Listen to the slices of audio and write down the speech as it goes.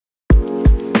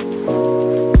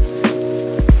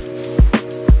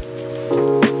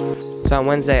So on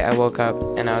Wednesday, I woke up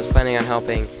and I was planning on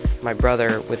helping my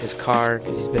brother with his car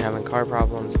because he's been having car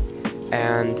problems.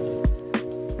 And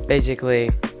basically,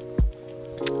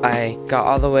 I got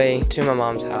all the way to my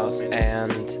mom's house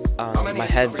and my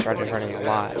head started hurting a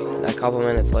lot. A couple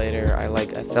minutes later, I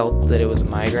felt that it was a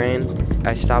migraine.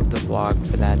 I stopped the vlog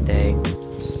for that day.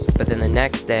 But then the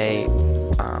next day,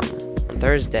 on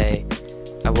Thursday,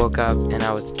 I woke up and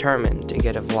I was determined to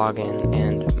get a vlog in,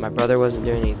 and my brother wasn't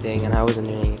doing anything and I wasn't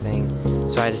doing anything,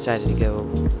 so I decided to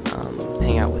go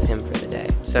hang out with him for the day.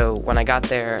 So when I got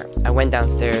there, I went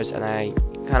downstairs and I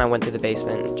kind of went through the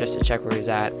basement just to check where he was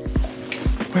at.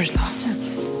 Where's Lawson?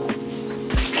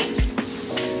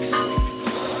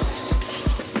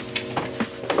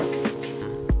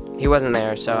 He wasn't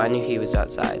there, so I knew he was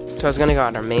outside. So I was gonna go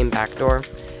out our main back door,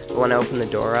 but when I opened the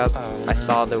door up, I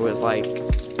saw there was like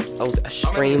a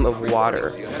stream of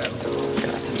water.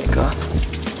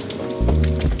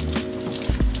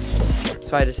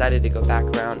 So I decided to go back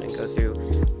around and go through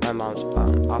my mom's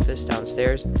office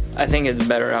downstairs. I think it's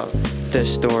better out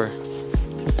this door.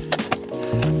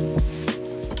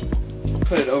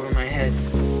 Put it over my head.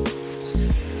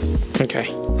 Okay.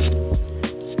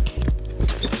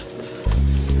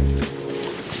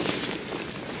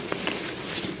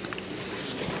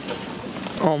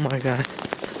 Oh my god.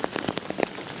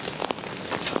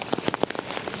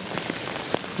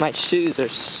 My shoes are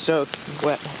soaked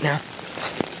wet now.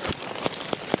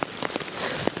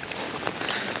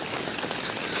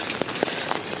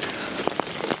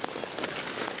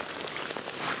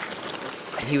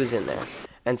 He was in there.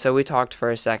 And so we talked for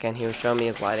a second. He was showing me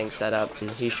his lighting setup and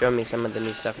he showed me some of the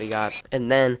new stuff he got. And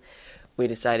then we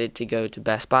decided to go to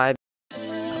Best Buy.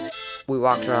 We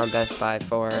walked around Best Buy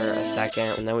for a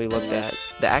second and then we looked at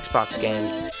the Xbox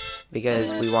games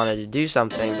because we wanted to do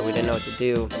something but we didn't know what to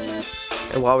do.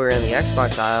 And while we were in the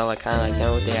Xbox aisle, I kind of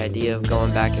know the idea of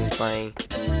going back and playing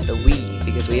the Wii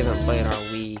because we haven't played our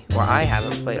Wii, or I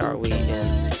haven't played our Wii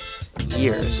in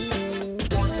years.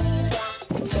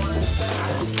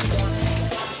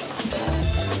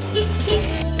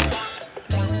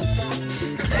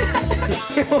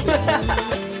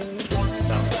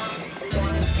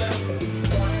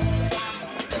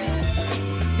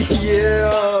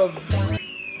 Yeah.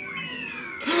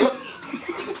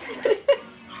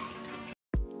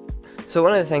 So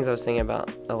one of the things I was thinking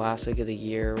about the last week of the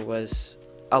year was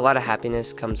a lot of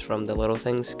happiness comes from the little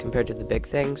things compared to the big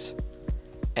things.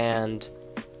 And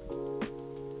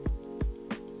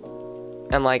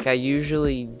like I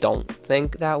usually don't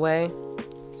think that way,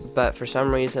 but for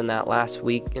some reason that last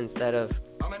week, instead of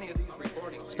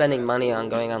spending money on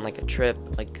going on like a trip,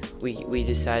 like we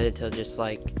decided to just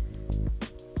like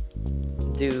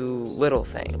do little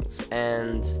things,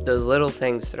 and those little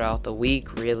things throughout the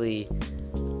week really,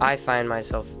 I find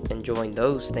myself enjoying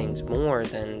those things more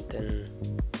than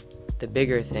the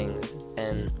bigger things.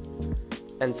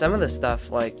 And some of the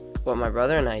stuff, like what my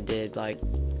brother and I did, like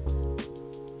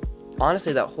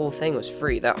honestly that whole thing was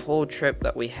free. That whole trip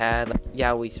that we had, like,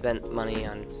 yeah, we spent money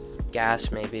on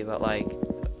gas maybe, but like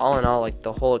all in all, like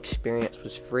the whole experience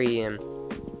was free. And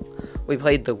we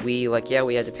played the Wii, like yeah,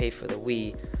 we had to pay for the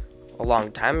Wii a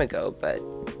long time ago, but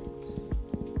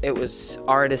it was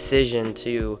our decision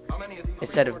to,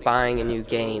 instead of buying a new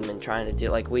game and trying to do,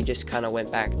 like, we just kind of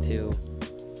went back to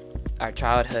our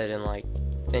childhood and like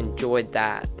enjoyed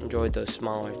those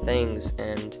smaller things.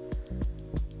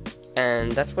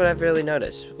 And that's what I've really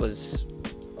noticed, was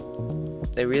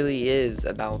it really is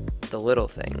about the little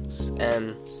things.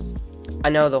 And I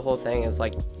know the whole thing is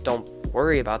like, don't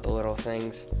worry about the little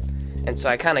things, and so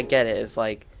I kind of get it. It's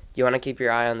like you want to keep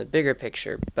your eye on the bigger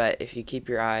picture, but if you keep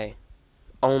your eye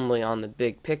only on the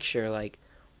big picture, like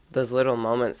those little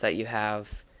moments that you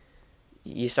have,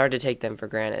 you start to take them for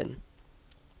granted.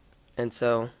 And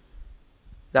so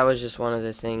that was just one of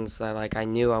the things that like I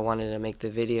knew I wanted to make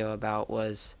the video about,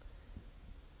 was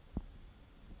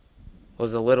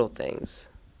the little things,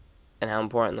 and how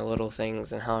important the little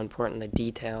things and how important the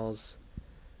details,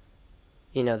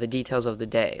 you know, the details of the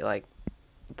day, like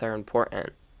they're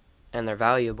important and they're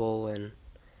valuable, and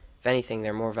if anything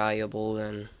they're more valuable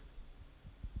than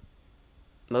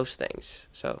most things.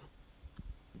 So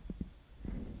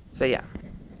yeah,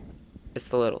 it's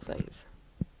the little things.